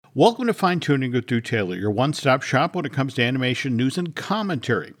Welcome to Fine Tuning with Drew Taylor, your one-stop shop when it comes to animation news and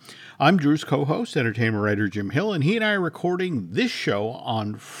commentary. I'm Drew's co-host, entertainment writer Jim Hill, and he and I are recording this show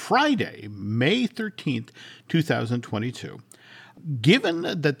on Friday, May 13th, 2022.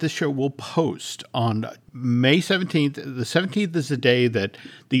 Given that this show will post on May 17th, the 17th is the day that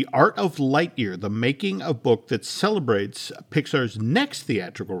The Art of Lightyear, the making of book that celebrates Pixar's next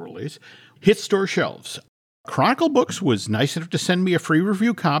theatrical release, hits store shelves. Chronicle Books was nice enough to send me a free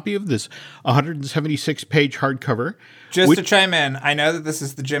review copy of this 176-page hardcover. Just to chime in, I know that this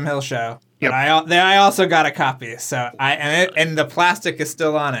is the Jim Hill show, but Yep. I also got a copy, so and the plastic is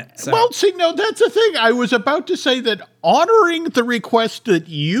still on it. So. Well, see, no, that's the thing. I was about to say that honoring the request that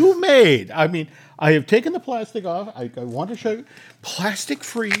you made, I mean, I have taken the plastic off. I want to show you.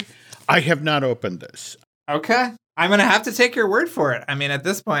 Plastic-free. I have not opened this. Okay. I'm going to have to take your word for it. I mean, at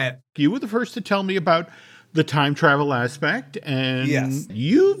this point. You were the first to tell me about the time travel aspect, and yes.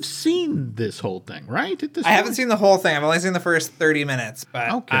 You've seen this whole thing, right? I haven't seen the whole thing. I've only seen the first 30 minutes,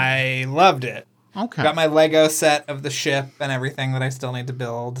 but I loved it. Okay. Got my Lego set of the ship and everything that I still need to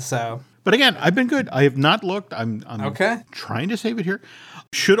build, so. But again, I've been good. I have not looked. I'm okay. Trying to save it here.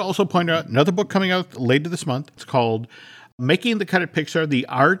 Should also point out another book coming out later this month. It's called Making the Cut at Pixar, The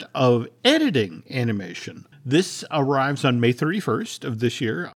Art of Editing Animation. This arrives on May 31st of this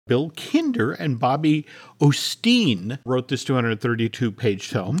year. Bill Kinder and Bobby Osteen wrote this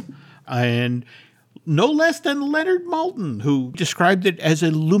 232-page tome. And no less than Leonard Maltin, who described it as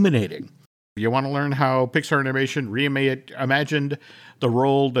illuminating. You want to learn how Pixar Animation reimagined the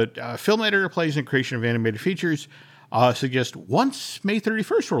role that film editor plays in creation of animated features? Suggest once May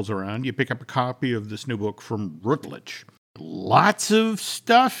 31st rolls around, you pick up a copy of this new book from Routledge. Lots of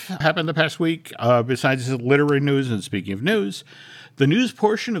stuff happened the past week, besides the literary news. And speaking of news, the news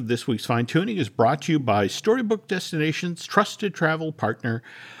portion of this week's Fine Tuning is brought to you by Storybook Destinations, trusted travel partner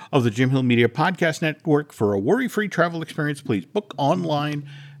of the Jim Hill Media Podcast Network. For a worry-free travel experience, please book online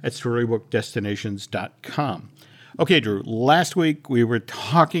at storybookdestinations.com. Okay, Drew, last week we were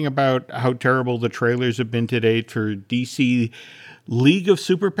talking about how terrible the trailers have been to date for DC League of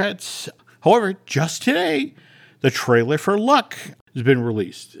Super Pets. However, just today, the trailer for Luck has been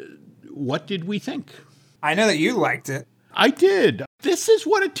released. What did we think? I know that you liked it. I did. This is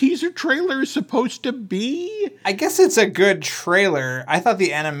what a teaser trailer is supposed to be. I guess it's a good trailer. I thought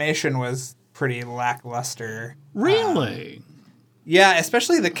the animation was pretty lackluster. Really? Yeah,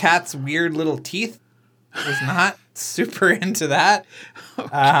 especially the cat's weird little teeth. Was not super into that.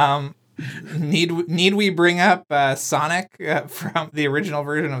 Okay. Need we bring up Sonic from the original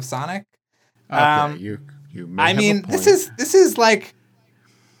version of Sonic? Okay, I mean, this is like,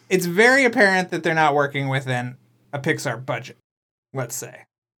 it's very apparent that they're not working within a Pixar budget, let's say.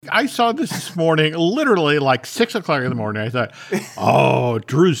 I saw this morning, literally like 6 o'clock in the morning. I thought, oh,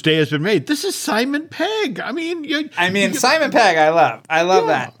 Drew's day has been made. This is Simon Pegg. Simon Pegg, I love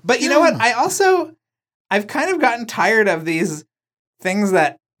that. But you know what? I've kind of gotten tired of these things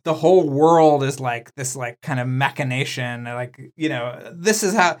that the whole world is like this, like kind of machination. Like, you know, this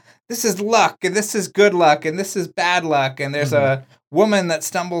is luck, and this is good luck, and this is bad luck, and there's a woman that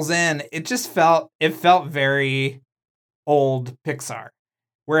stumbles in. It felt very old Pixar.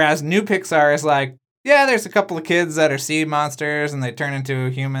 Whereas new Pixar is like, yeah, there's a couple of kids that are sea monsters and they turn into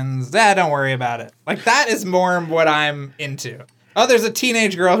humans. Don't worry about it. Like, that is more what I'm into. Oh, there's a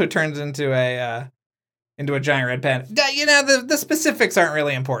teenage girl who turns into a giant red panda. You know, the specifics aren't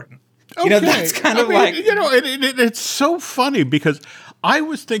really important. Okay. You know, that's kind of like... You know, it's so funny because I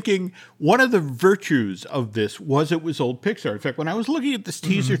was thinking one of the virtues of this was it was old Pixar. In fact, when I was looking at this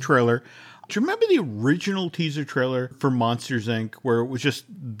teaser trailer, do you remember the original teaser trailer for Monsters, Inc., where it was just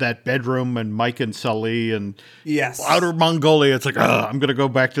that bedroom and Mike and Sully and outer Mongolia? It's like, I'm going to go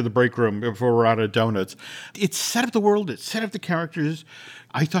back to the break room before we're out of donuts. It set up the world. It set up the characters.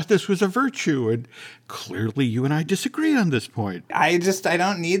 I thought this was a virtue, and clearly you and I disagree on this point. I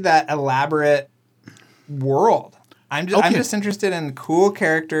don't need that elaborate world. I'm just interested in cool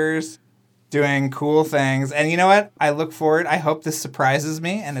characters doing cool things. And you know what? I look forward. I hope this surprises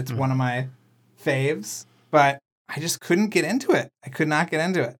me, and it's one of my faves. But I just couldn't get into it. I could not get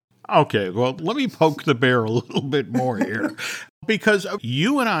into it. Okay, well, let me poke the bear a little bit more here. Because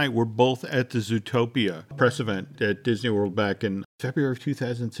you and I were both at the Zootopia press event at Disney World back in February of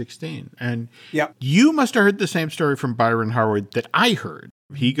 2016. And you must have heard the same story from Byron Howard that I heard.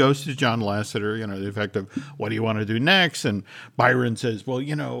 He goes to John Lasseter, the effect of, what do you want to do next? And Byron says, well,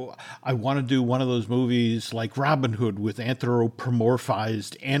 I want to do one of those movies like Robin Hood with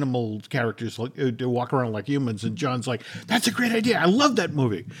anthropomorphized animal characters to walk around like humans. And John's like, that's a great idea. I love that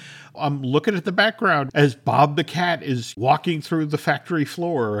movie. I'm looking at the background as Bob the cat is walking through the factory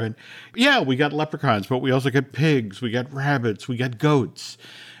floor. And yeah, we got leprechauns, but we also got pigs, we got rabbits, we got goats.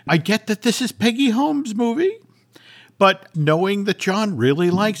 I get that this is Peggy Holmes' movie. But knowing that John really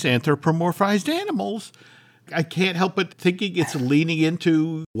likes anthropomorphized animals, I can't help but thinking it's leaning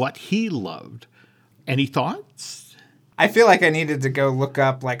into what he loved. Any thoughts? I feel like I needed to go look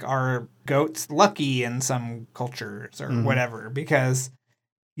up, like, are goats lucky in some cultures or whatever, because,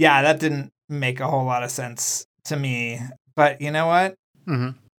 yeah, that didn't make a whole lot of sense to me. But you know what?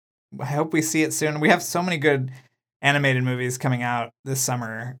 I hope we see it soon. We have so many good animated movies coming out this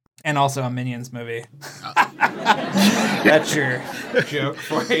summer. And also a Minions movie. That's your joke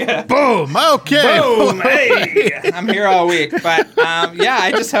for you. Boom! Okay! Boom! Hey! I'm here all week. But yeah,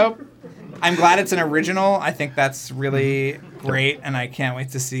 I just hope... I'm glad it's an original. I think that's really great. And I can't wait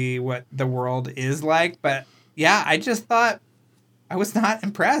to see what the world is like. But yeah, I just thought... I was not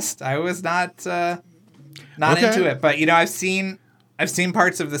impressed. I was not into it. But, I've seen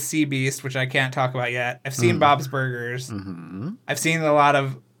parts of The Sea Beast, which I can't talk about yet. I've seen Bob's Burgers. I've seen a lot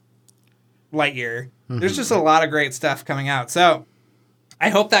of Lightyear. There's just a lot of great stuff coming out. So I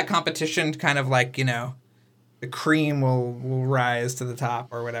hope that competition kind of like, the cream will rise to the top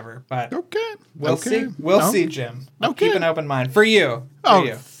or whatever. But we'll see. We'll see, Jim. I'll keep an open mind. For you.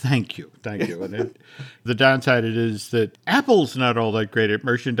 Thank you. And the downside is that Apple's not all that great at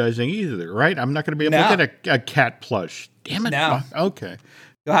merchandising either, right? I'm not going to be able to get a cat plush. Damn it. No. Okay.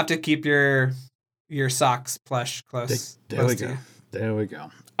 You'll have to keep your socks plush close. There we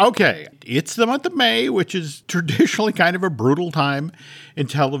go. Okay, it's the month of May, which is traditionally kind of a brutal time in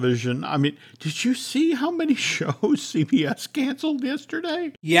television. I mean, did you see how many shows CBS canceled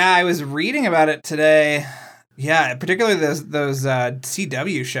yesterday? Yeah, I was reading about it today. Yeah, particularly those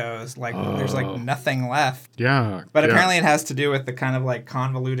CW shows. Like, there's like nothing left. Yeah. But apparently it has to do with the kind of like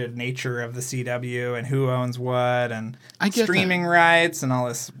convoluted nature of the CW and who owns what and streaming rights and all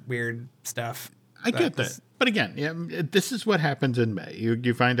this weird stuff. I get that. But again, this is what happens in May.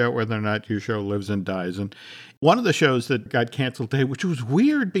 You find out whether or not your show lives and dies. And one of the shows that got canceled today, which was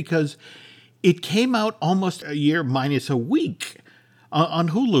weird because it came out almost a year minus a week on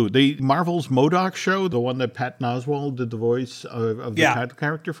Hulu. The Marvel's MODOK show, the one that Patton Oswalt did the voice of the title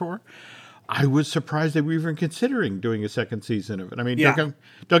character for. I was surprised they were even considering doing a second season of it. I mean,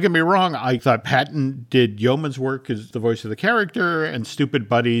 don't get me wrong. I thought Patton did yeoman's work as the voice of the character, and Stupid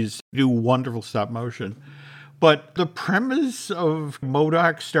Buddies do wonderful stop motion. But the premise of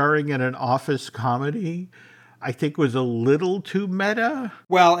MODOK starring in an office comedy, I think, was a little too meta.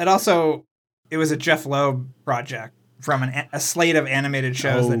 Well, it was a Jeff Loeb project from a slate of animated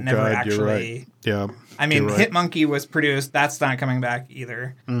shows that never actually... Right. Yeah. I mean, Hit Monkey was produced. That's not coming back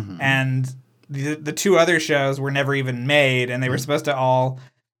either. And the two other shows were never even made, and they were supposed to all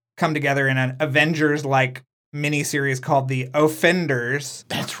come together in an Avengers-like miniseries called The Offenders.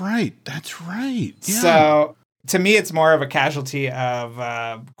 That's right. Yeah. So... to me, it's more of a casualty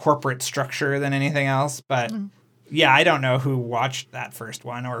of corporate structure than anything else. But yeah, I don't know who watched that first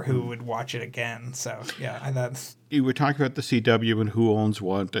one or who would watch it again. So yeah, that's... You were talking about the CW and who owns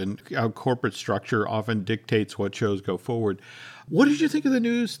what, and how corporate structure often dictates what shows go forward. What did you think of the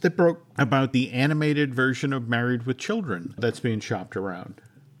news that broke about the animated version of Married with Children that's being shopped around?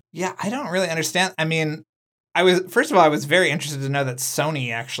 Yeah, I don't really understand. I mean, I was very interested to know that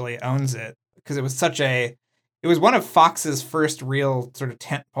Sony actually owns it because it was one of Fox's first real sort of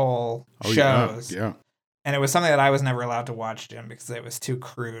tentpole shows. Yeah. And it was something that I was never allowed to watch, Jim, because it was too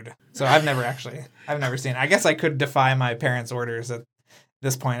crude. So I've never seen it. I guess I could defy my parents' orders at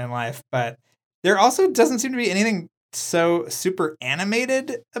this point in life. But there also doesn't seem to be anything so super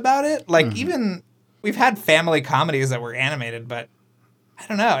animated about it. Like, even we've had family comedies that were animated, but I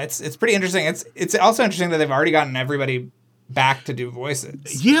don't know. It's pretty interesting. It's also interesting that they've already gotten everybody back to do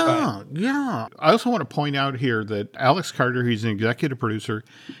voices. Yeah. I also want to point out here that Alex Carter, he's an executive producer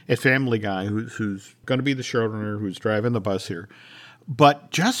at Family Guy, who's going to be the showrunner, who's driving the bus here.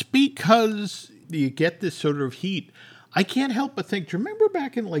 But just because you get this sort of heat, I can't help but think, do you remember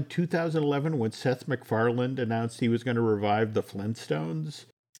back in like 2011 when Seth MacFarlane announced he was going to revive the Flintstones?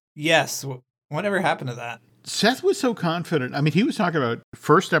 Yes. Whatever happened to that? Seth was so confident. I mean, he was talking about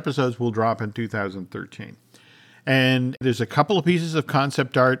first episodes will drop in 2013. And there's a couple of pieces of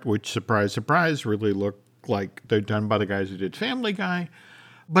concept art, which, surprise, surprise, really look like they're done by the guys who did Family Guy.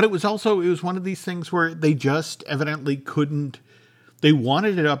 But it was one of these things where they just evidently couldn't They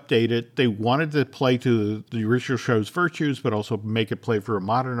wanted to update it. They wanted to play to the original show's virtues, but also make it play for a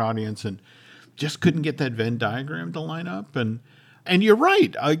modern audience, and just couldn't get that Venn diagram to line up. And you're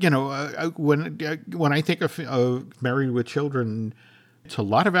right. When I think of Married with Children, it's a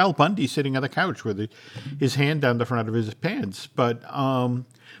lot of Al Bundy sitting on the couch with his hand down the front of his pants. But on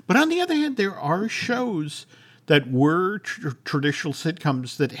the other hand, there are shows that were traditional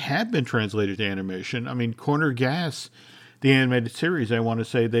sitcoms that have been translated to animation. I mean, Corner Gas, the animated series, I want to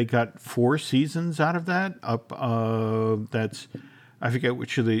say they got 4 seasons out of that. That's, I forget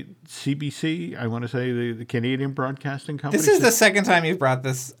which of the CBC, I want to say the Canadian Broadcasting Company. This is the second time you've brought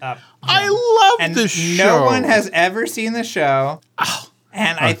this up, Jim. I love this show. No one has ever seen the show.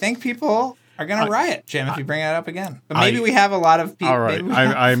 And I think people are going to riot, Jim, if you bring it up again. But maybe we have a lot of people. All right.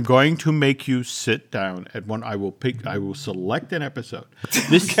 I'm going to make you sit down at one. I will select an episode.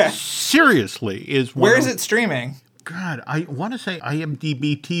 This seriously is one. Where is it streaming? God, I want to say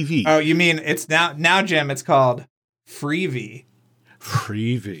IMDb TV. Oh, you mean it's now, Jim, it's called Freevee.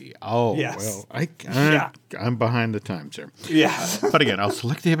 Freevee. Oh, yes. Well, I'm behind the times here. Yeah. But again, I'll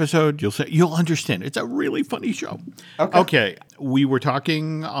select the episode. You'll understand. It's a really funny show. Okay. We were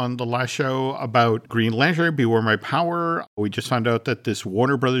talking on the last show about Green Lantern, Beware My Power. We just found out that this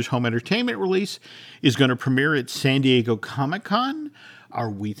Warner Brothers home entertainment release is going to premiere at San Diego Comic-Con. Are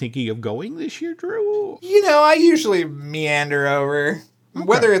we thinking of going this year, Drew? I usually meander over. Okay.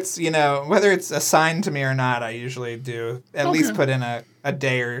 Whether it's assigned to me or not, I usually do at least put in a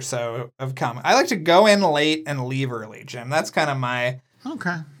day or so of comic. I like to go in late and leave early, Jim. That's kind of my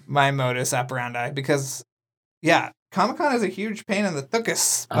modus operandi because, Comic-Con is a huge pain in the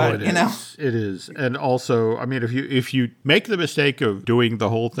tuchus. But, It is. And also, I mean, if you make the mistake of doing the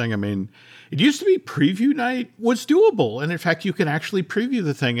whole thing, I mean, it used to be preview night was doable. And in fact, you can actually preview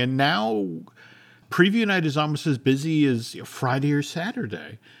the thing. And now preview night is almost as busy as Friday or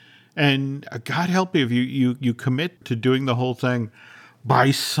Saturday. And God help you if you commit to doing the whole thing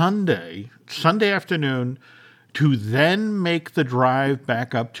by Sunday afternoon, to then make the drive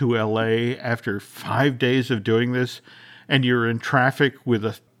back up to LA after 5 days of doing this, and you're in traffic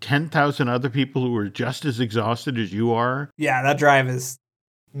with 10,000 other people who are just as exhausted as you are. Yeah, that drive is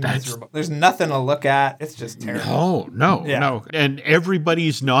miserable. There's nothing to look at. It's just terrible. No. And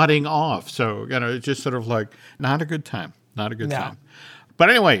everybody's nodding off. So, it's just sort of like not a good time. Time. But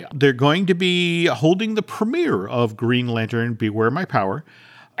anyway, they're going to be holding the premiere of Green Lantern, Beware My Power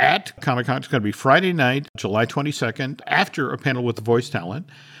at Comic-Con. It's going to be Friday night, July 22nd, after a panel with the voice talent.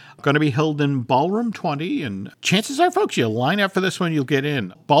 Going to be held in Ballroom 20, and chances are, folks, you line up for this one, you'll get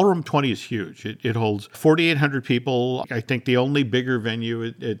in. Ballroom 20 is huge. It holds 4,800 people. I think the only bigger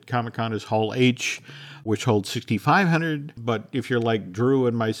venue at Comic-Con is Hall H, which holds 6,500. But if you're like Drew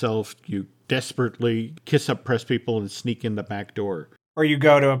and myself, you desperately kiss up press people and sneak in the back door. Or you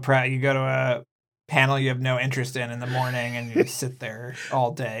go to a panel you have no interest in the morning, and you sit there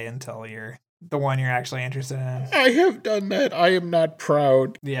all day until you're the one you're actually interested in. I have done that. I am not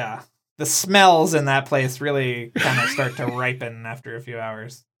proud. Yeah. The smells in that place really kind of start to ripen after a few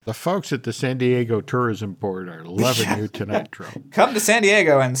hours. The folks at the San Diego Tourism Board are loving you tonight, Drew. Come to San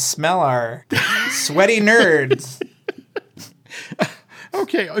Diego and smell our sweaty nerds.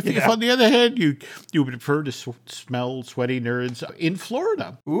 Okay, if on the other hand, you would prefer to smell sweaty nerds in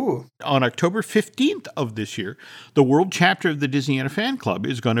Florida. Ooh. On October 15th of this year, the world chapter of the Disneyana Fan Club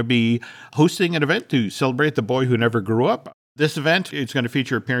is going to be hosting an event to celebrate the boy who never grew up. This event is going to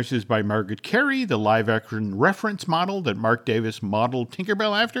feature appearances by Margaret Carey, the live-action reference model that Mark Davis modeled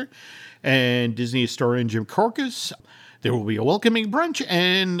Tinkerbell after, and Disney historian Jim Korkis. There will be a welcoming brunch,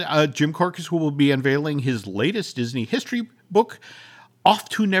 and Jim Korkis will be unveiling his latest Disney history book, Off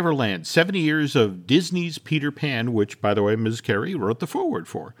to Neverland, 70 Years of Disney's Peter Pan, which, by the way, Ms. Carey wrote the foreword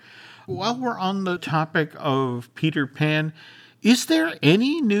for. While we're on the topic of Peter Pan, is there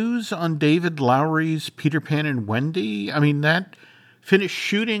any news on David Lowery's Peter Pan and Wendy? I mean, that finished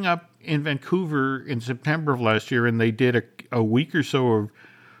shooting up in Vancouver in September of last year, and they did a week or so of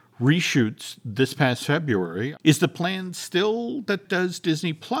reshoots this past February. Is the plan still that does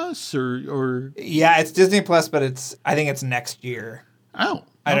Disney Plus or? Yeah, it's Disney Plus, but I think it's next year. Oh,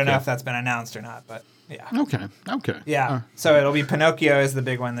 I don't know if that's been announced or not, but yeah. Okay. Yeah. So it'll be Pinocchio is the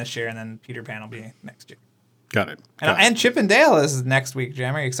big one this year, and then Peter Pan will be next year. Got it. And Chip and Dale is next week,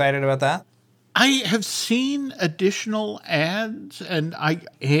 Jim. Are you excited about that? I have seen additional ads, and I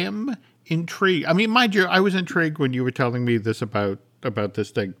am intrigued. I mean, mind you, I was intrigued when you were telling me this about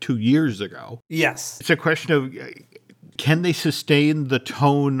this thing 2 years ago. Yes. It's a question of, can they sustain the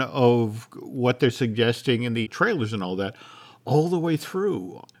tone of what they're suggesting in the trailers and all that all the way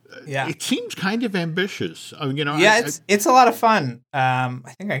through? Yeah. It seems kind of ambitious. Yeah, it's a lot of fun. I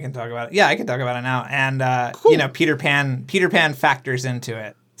think I can talk about it. Yeah, I can talk about it now. And cool. Peter Pan factors into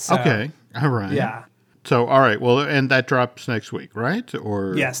it. So, Okay. All right. Yeah. So, all right. Well, and that drops next week, right?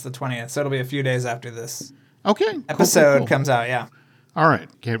 Or yes, the 20th. So it'll be a few days after this episode comes out. Yeah. All right.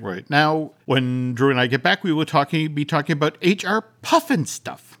 Can't wait. Now, when Drew and I get back, we will be talking about HR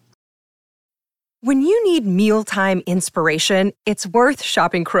Pufnstuf. When you need mealtime inspiration, it's worth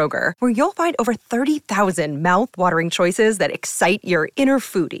shopping Kroger, where you'll find over 30,000 mouth-watering choices that excite your inner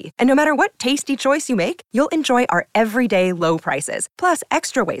foodie. And no matter what tasty choice you make, you'll enjoy our everyday low prices, plus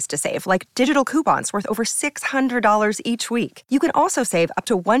extra ways to save, like digital coupons worth over $600 each week. You can also save up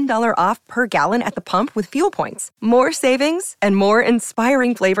to $1 off per gallon at the pump with fuel points. More savings and more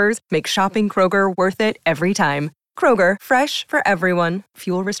inspiring flavors make shopping Kroger worth it every time. Kroger, fresh for everyone.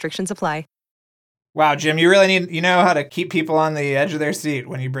 Fuel restrictions apply. Wow, Jim, you really know how to keep people on the edge of their seat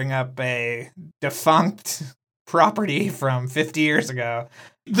when you bring up a defunct property from 50 years ago.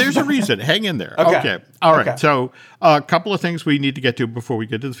 There's a reason. Hang in there. Okay. All right. So a couple of things we need to get to before we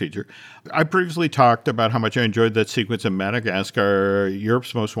get to the feature. I previously talked about how much I enjoyed that sequence in Madagascar,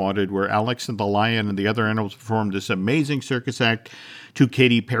 Europe's Most Wanted, where Alex and the lion and the other animals performed this amazing circus act to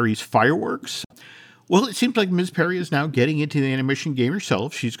Katy Perry's fireworks. Well, it seems like Ms. Perry is now getting into the animation game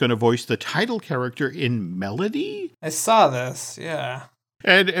herself. She's going to voice the title character in Melody. I saw this, yeah.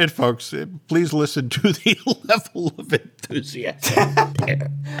 And folks, please listen to the level of enthusiasm.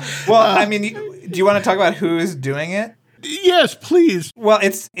 Well, do you want to talk about who's doing it? Yes, please. Well,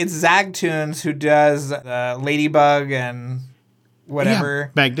 it's Zagtoons who does Ladybug and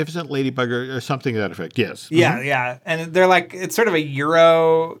whatever. Yeah, Magnificent Ladybug or something to that effect, yes. Yeah, yeah. And they're like, it's sort of a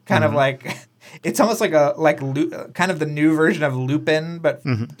Euro kind of like... It's almost like kind of the new version of Lupin, but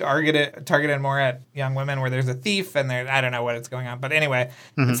targeted more at young women, where there's a thief and I don't know what it's going on, but anyway,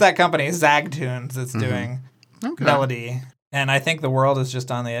 it's that company Zagtoons that's doing Melody, and I think the world is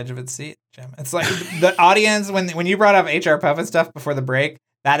just on the edge of its seat, Jim. It's like the audience when you brought up HR Pufnstuf before the break,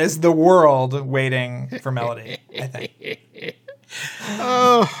 that is the world waiting for Melody, I think.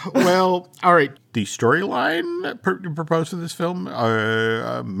 Oh, well, all right. The storyline proposed in this film,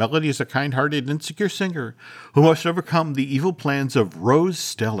 Melody is a kind-hearted, insecure singer who must overcome the evil plans of Rose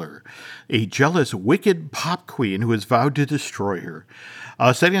Stellar, a jealous, wicked pop queen who has vowed to destroy her.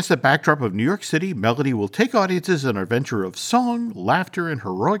 Set against the backdrop of New York City, Melody will take audiences on an adventure of song, laughter, and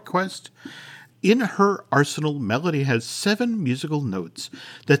heroic quest. In her arsenal, Melody has 7 musical notes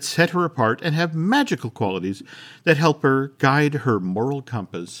that set her apart and have magical qualities that help her guide her moral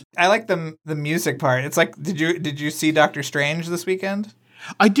compass. I like the music part. It's like, did you see Doctor Strange this weekend?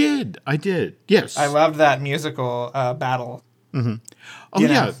 I did. Yes. I loved that musical battle. Mm-hmm.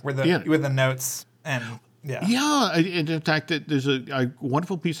 Oh, with the notes and... Yeah. Yeah. In fact, there's a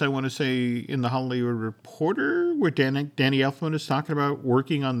wonderful piece I want to say in the Hollywood Reporter where Danny Elfman is talking about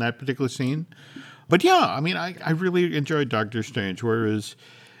working on that particular scene. But yeah, I really enjoyed Doctor Strange, whereas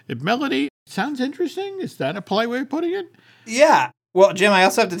Melody sounds interesting. Is that a polite way of putting it? Yeah. Well, Jim, I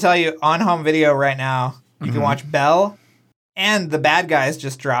also have to tell you, on home video right now, you can watch Belle, and The Bad Guys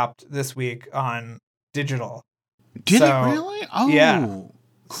just dropped this week on digital. Did it really? Oh, yeah.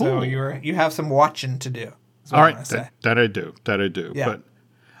 Cool. So you have some watching to do. All right, that I do. Yeah. But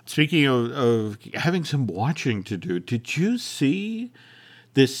speaking of having some watching to do, did you see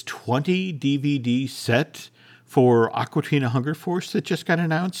this 20 DVD set for Aqua Teen Hunger Force that just got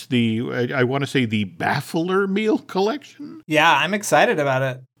announced? I want to say the Baffler Meal Collection. Yeah, I'm excited about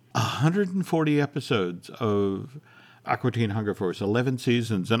it. 140 episodes of Aqua Teen Hunger Force, 11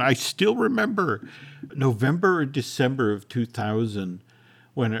 seasons, and I still remember November or December of 2000.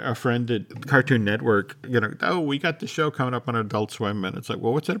 When a friend at Cartoon Network, we got the show coming up on Adult Swim, and it's like,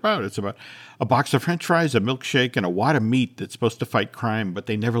 well, what's it about? It's about a box of French fries, a milkshake, and a wad of meat that's supposed to fight crime, but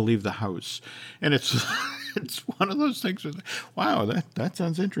they never leave the house. And it's one of those things. Wow, that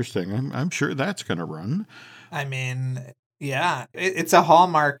sounds interesting. I'm sure that's going to run. Yeah, it's a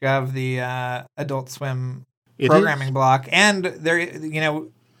hallmark of the Adult Swim programming block, and there,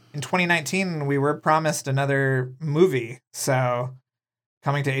 in 2019 we were promised another movie, so.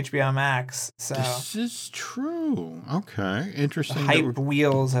 Coming to HBO Max. So this is true. Okay. Interesting. The hype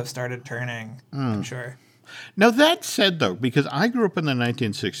wheels have started turning, I'm sure. Now, that said, though, because I grew up in the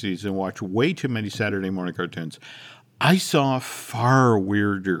 1960s and watched way too many Saturday morning cartoons, I saw far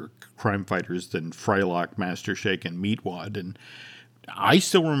weirder crime fighters than Frylock, Master Shake, and Meatwad. And I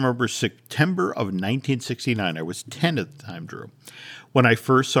still remember September of 1969. I was 10 at the time, Drew, when I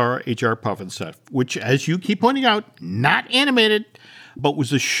first saw HR Pufnstuf, which, as you keep pointing out, not animated, but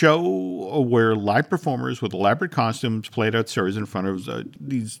was a show where live performers with elaborate costumes played out stories in front of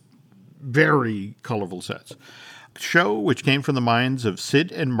these very colorful sets. Show, which came from the minds of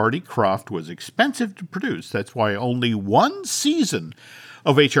Sid and Marty Krofft, was expensive to produce. That's why only one season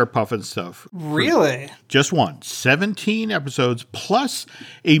of H.R. Pufnstuf. Really? Just one. 17 episodes plus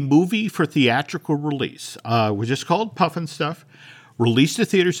a movie for theatrical release, which is called Pufnstuf. Released to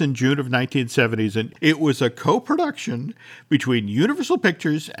theaters in June of 1970s, and it was a co-production between Universal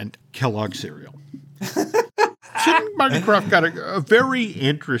Pictures and Kellogg Cereal. Sid and Marty Krofft got a very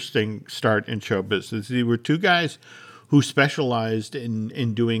interesting start in show business. They were two guys who specialized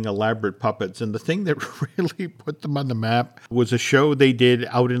in doing elaborate puppets. And the thing that really put them on the map was a show they did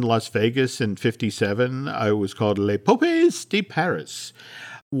out in Las Vegas in 1957. It was called Les Poupées de Paris.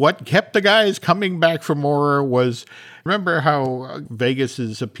 What kept the guys coming back for more was, remember how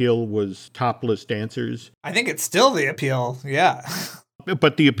Vegas's appeal was topless dancers? I think it's still the appeal, yeah.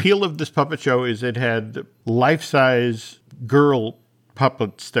 But the appeal of this puppet show is it had life-size girl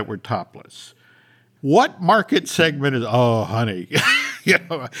puppets that were topless. What market segment is, oh, honey,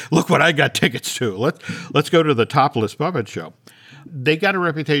 look what I got tickets to. Let's go to the topless puppet show. They got a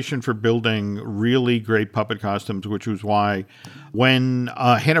reputation for building really great puppet costumes, which was why when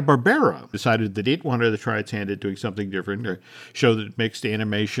Hanna-Barbera decided that it wanted to try its hand at doing something different, a show that mixed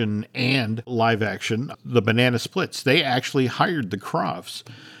animation and live action, the Banana Splits, they actually hired the Kroffts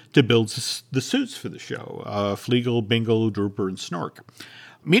to build the suits for the show, Fleagle, Bingle, Drooper, and Snork.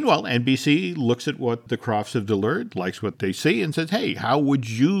 Meanwhile, NBC looks at what the Kroffts have delivered, likes what they see, and says, hey, how would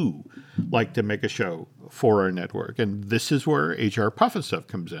you like to make a show for our network? And this is where H.R. Pufnstuf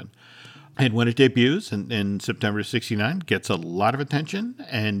comes in. And when it debuts in September of 1969, gets a lot of attention,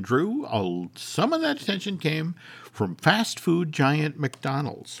 and drew some of that attention came from fast food giant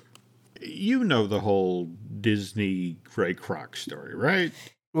McDonald's. You know the whole Disney Ray Kroc story, right?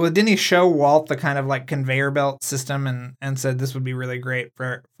 Well, didn't he show Walt the kind of like conveyor belt system and said this would be really great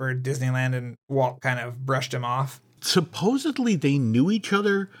for Disneyland, and Walt kind of brushed him off? Supposedly they knew each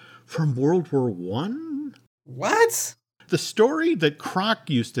other from World War I. What? The story that Kroc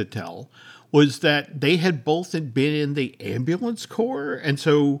used to tell was that they had both been in the ambulance corps. And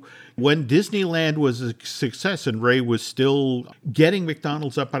so when Disneyland was a success and Ray was still getting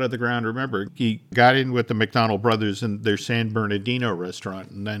McDonald's up out of the ground, remember, he got in with the McDonald brothers in their San Bernardino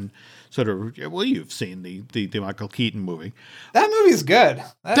restaurant, and then sort of, well, you've seen the Michael Keaton movie. That movie's good.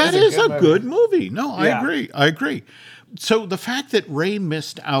 That is a good movie. No, I agree. So the fact that Ray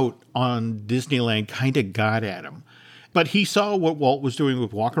missed out on Disneyland kind of got at him. But he saw what Walt was doing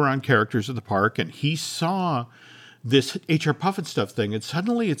with walk-around characters at the park, and he saw this H.R. Pufnstuf thing, and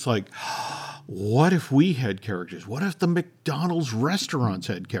suddenly it's like, what if we had characters? What if the McDonald's restaurants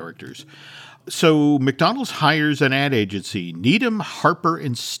had characters? So McDonald's hires an ad agency, Needham, Harper,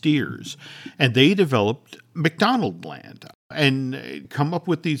 and Steers, and they developed McDonaldland and come up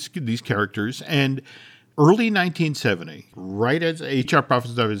with these characters. And early 1970, right as H.R.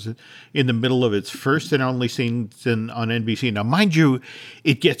 Pufnstuf is in the middle of its first and only season on NBC. Now, mind you,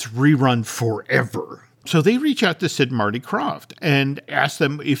 it gets rerun forever. So they reach out to Sid and Marty Krofft and ask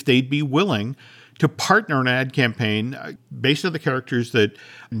them if they'd be willing to partner an ad campaign based on the characters that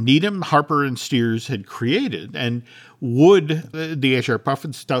Needham, Harper, and Steers had created, and would the H.R.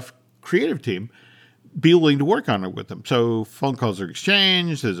 Pufnstuf creative team be willing to work on it with them. So phone calls are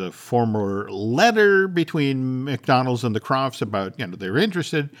exchanged. There's a formal letter between McDonald's and the Kroffts about, they're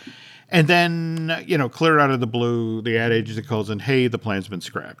interested. And then, clear out of the blue, the ad agency calls in, hey, the plan's been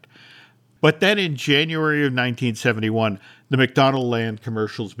scrapped. But then in January of 1971, the McDonaldland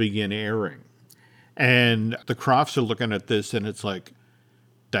commercials begin airing. And the Kroffts are looking at this, and it's like,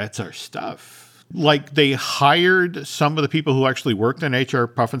 that's our stuff. Like, they hired some of the people who actually worked on H.R.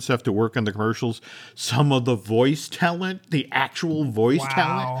 Pufnstuf to work on the commercials, some of the voice talent, the actual voice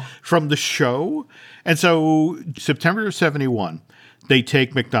talent from the show. And so September of 71, they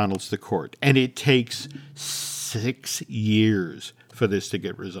take McDonald's to court, and it takes 6 years for this to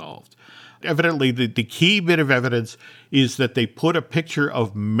get resolved. Evidently, the key bit of evidence is that they put a picture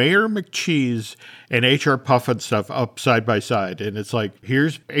of Mayor McCheese and H.R. Pufnstuf up side by side. And it's like,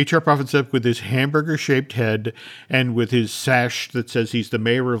 here's H.R. Pufnstuf with his hamburger-shaped head and with his sash that says he's the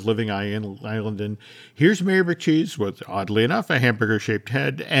mayor of Living Island. And here's Mayor McCheese with, oddly enough, a hamburger-shaped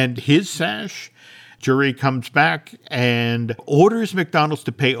head and his sash. Jury comes back and orders McDonald's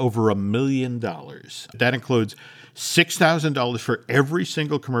to pay over $1 million. That includes $6,000 for every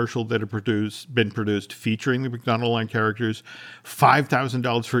single commercial that had been produced featuring the McDonaldland characters,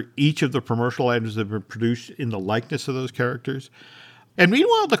 $5,000 for each of the promotional items that have been produced in the likeness of those characters. And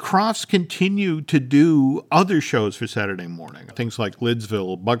meanwhile, the Crofts continue to do other shows for Saturday morning. Things like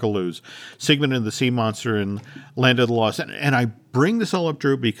Lidsville, Bugaloos, Sigmund and the Sea Monster, and Land of the Lost. And I bring this all up,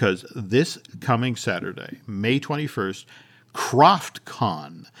 Drew, because this coming Saturday, May 21st,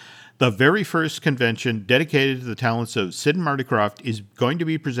 CroftCon, the very first convention dedicated to the talents of Sid and Marty Krofft, is going to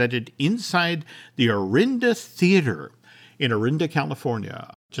be presented inside the Orinda Theater in Orinda,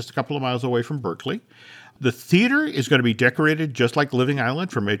 California, just a couple of miles away from Berkeley. The theater is going to be decorated just like Living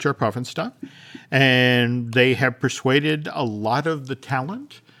Island from H.R. Pufnstuf, and they have persuaded a lot of the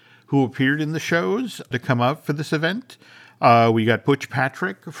talent who appeared in the shows to come out for this event. We got Butch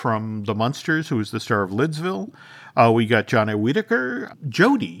Patrick from The Munsters, who is the star of Lidsville. We got John A. Whitaker,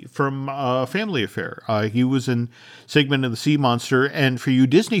 Jody from Family Affair. He was in Sigmund and the Sea Monster. And for you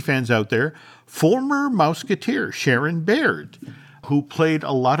Disney fans out there, former Mouseketeer Sharon Baird, who played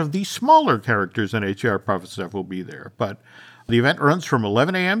a lot of the smaller characters in H.R. Pufnstuf, will be there. But the event runs from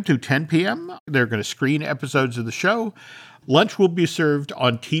 11 a.m. to 10 p.m. They're going to screen episodes of the show. Lunch will be served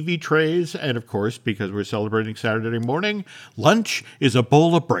on TV trays, and of course, because we're celebrating Saturday morning, lunch is a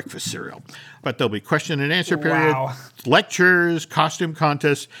bowl of breakfast cereal. But there'll be question and answer period, lectures, costume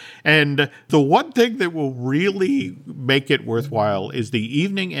contests, and the one thing that will really make it worthwhile is the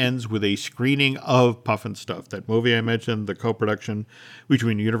evening ends with a screening of Pufnstuf, that movie I mentioned, the co-production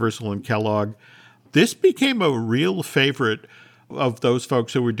between Universal and Kellogg. This became a real favorite of those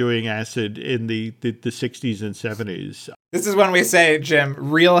folks who were doing acid in the 60s and 70s. This is when we say, Jim,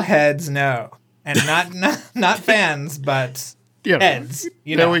 real heads know. And not fans, but heads.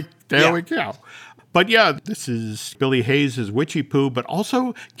 There we go. But yeah, this is Billy Hayes as Witchy Pooh, but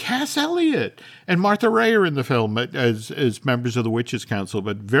also Cass Elliot and Martha Ray are in the film as members of the Witches Council,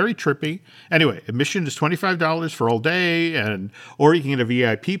 but very trippy. Anyway, admission is $25 for all day, or you can get a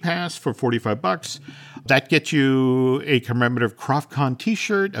VIP pass for $45. That gets you a commemorative CroftCon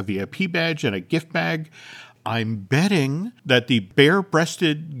t-shirt, a VIP badge, and a gift bag. I'm betting that the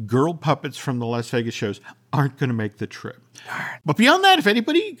bare-breasted girl puppets from the Las Vegas shows aren't going to make the trip. But beyond that, if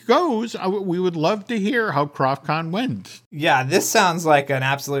anybody goes, we would love to hear how CroftCon went. Yeah, this sounds like an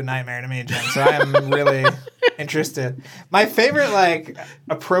absolute nightmare to me, Jim. So I am really interested. My favorite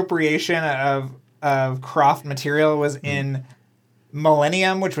appropriation of Croft material was in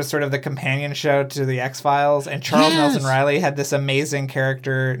Millennium, which was sort of the companion show to the X-Files, and Charles Nelson Riley had this amazing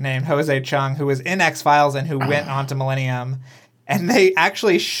character named Jose Chung who was in X-Files and who went on to Millennium, and they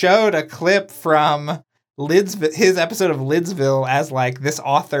actually showed a clip from his episode of Lidsville as this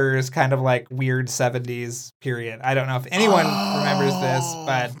author's kind of weird 70s period. I don't know if anyone remembers this,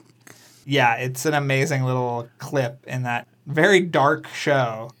 but yeah, it's an amazing little clip in that very dark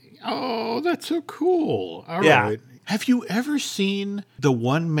show. Oh, that's so cool. All right. Have you ever seen the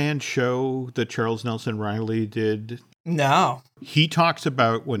one-man show that Charles Nelson Riley did? No. He talks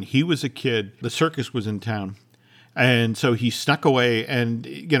about when he was a kid, the circus was in town. And so he snuck away and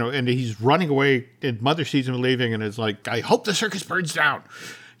he's running away and mother sees him leaving and is like, I hope the circus burns down.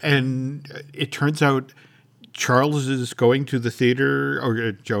 And it turns out Charles is going to the theater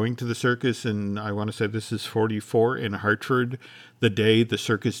or going to the circus, and I want to say this is 44 in Hartford, the day the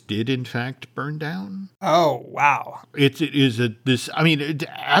circus did in fact burn down. Oh, wow. It's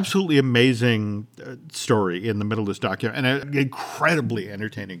absolutely amazing story in the middle of this document, and an incredibly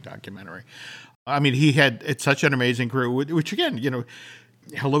entertaining documentary. I mean, it's such an amazing career, which again,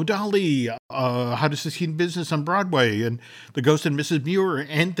 Hello, Dolly, How to Succeed in Business on Broadway, and The Ghost and Mrs. Muir,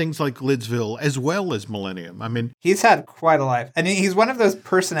 and things like Lidsville, as well as Millennium. I mean, he's had quite a life. I mean, he's one of those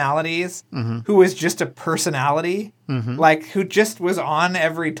personalities who is just a personality, who just was on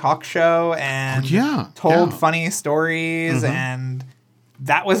every talk show and told funny stories, and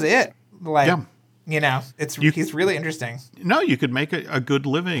that was it. He's really interesting. No, you could make a good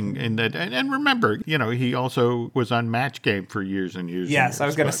living in that. And remember, he also was on Match Game for years and years. Yes, I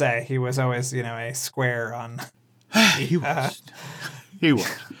was going to say, he was always, a square on. He was. He was.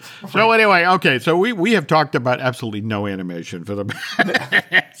 So anyway, okay, so we have talked about absolutely no animation for the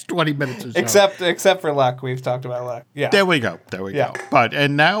past 20 minutes or so. Except for Luck. We've talked about Luck. Yeah. There we go.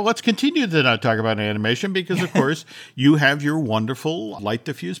 And now let's continue to not talk about animation because, of course, you have your wonderful Light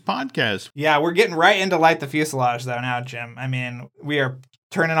the Fuse podcast. Yeah, we're getting right into Light the Fuselage, though, now, Jim. I mean, we are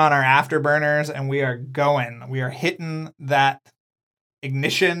turning on our afterburners, and we are going. We are hitting that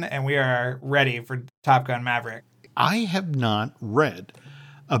ignition, and we are ready for Top Gun Maverick. I have not read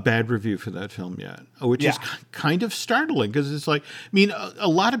a bad review for that film yet, which is kind of startling because it's a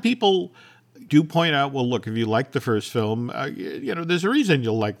lot of people do point out, well, look, if you like the first film, there's a reason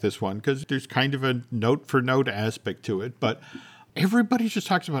you'll like this one because there's kind of a note-for-note aspect to it. But everybody just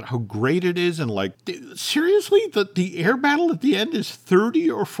talks about how great it is. And like, seriously, the air battle at the end is 30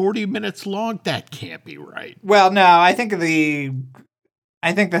 or 40 minutes long? That can't be right. Well, no, I think the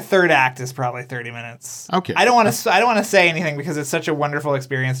third act is probably 30 minutes. Okay. I don't want to say anything because it's such a wonderful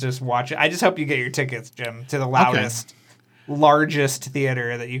experience to just watch it. I just hope you get your tickets, Jim, to the loudest, largest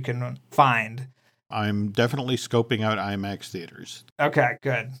theater that you can find. I'm definitely scoping out IMAX theaters. Okay,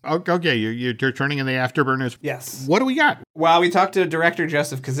 good. Okay, you're turning in the afterburners. Yes. What do we got? Well, we talked to director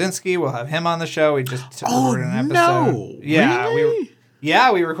Joseph Kosinski. We'll have him on the show. We just recorded an episode. No. Yeah, really?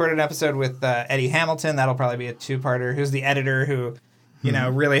 We recorded an episode with Eddie Hamilton. That'll probably be a two-parter. Who's the editor who,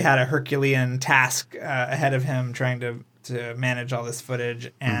 really had a Herculean task ahead of him trying to manage all this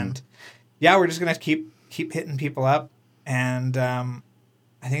footage. And we're just gonna keep hitting people up, and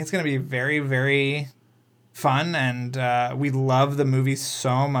I think it's gonna be very, very fun. And we love the movie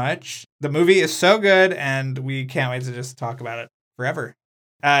so much. The movie is so good, and we can't wait to just talk about it forever.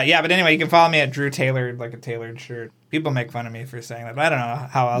 But anyway, you can follow me at Drew Tailored, like a tailored shirt. People make fun of me for saying that, but I don't know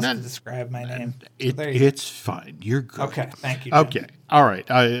how else to describe my name. It's fine. You're good. Okay, thank you, Jim. Okay, all right.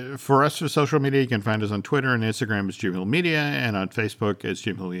 For us for social media, you can find us on Twitter and Instagram as Jim Hill Media, and on Facebook as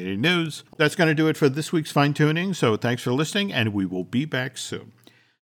Jim Hill Media News. That's going to do it for this week's Fine Tuning, so thanks for listening, and we will be back soon.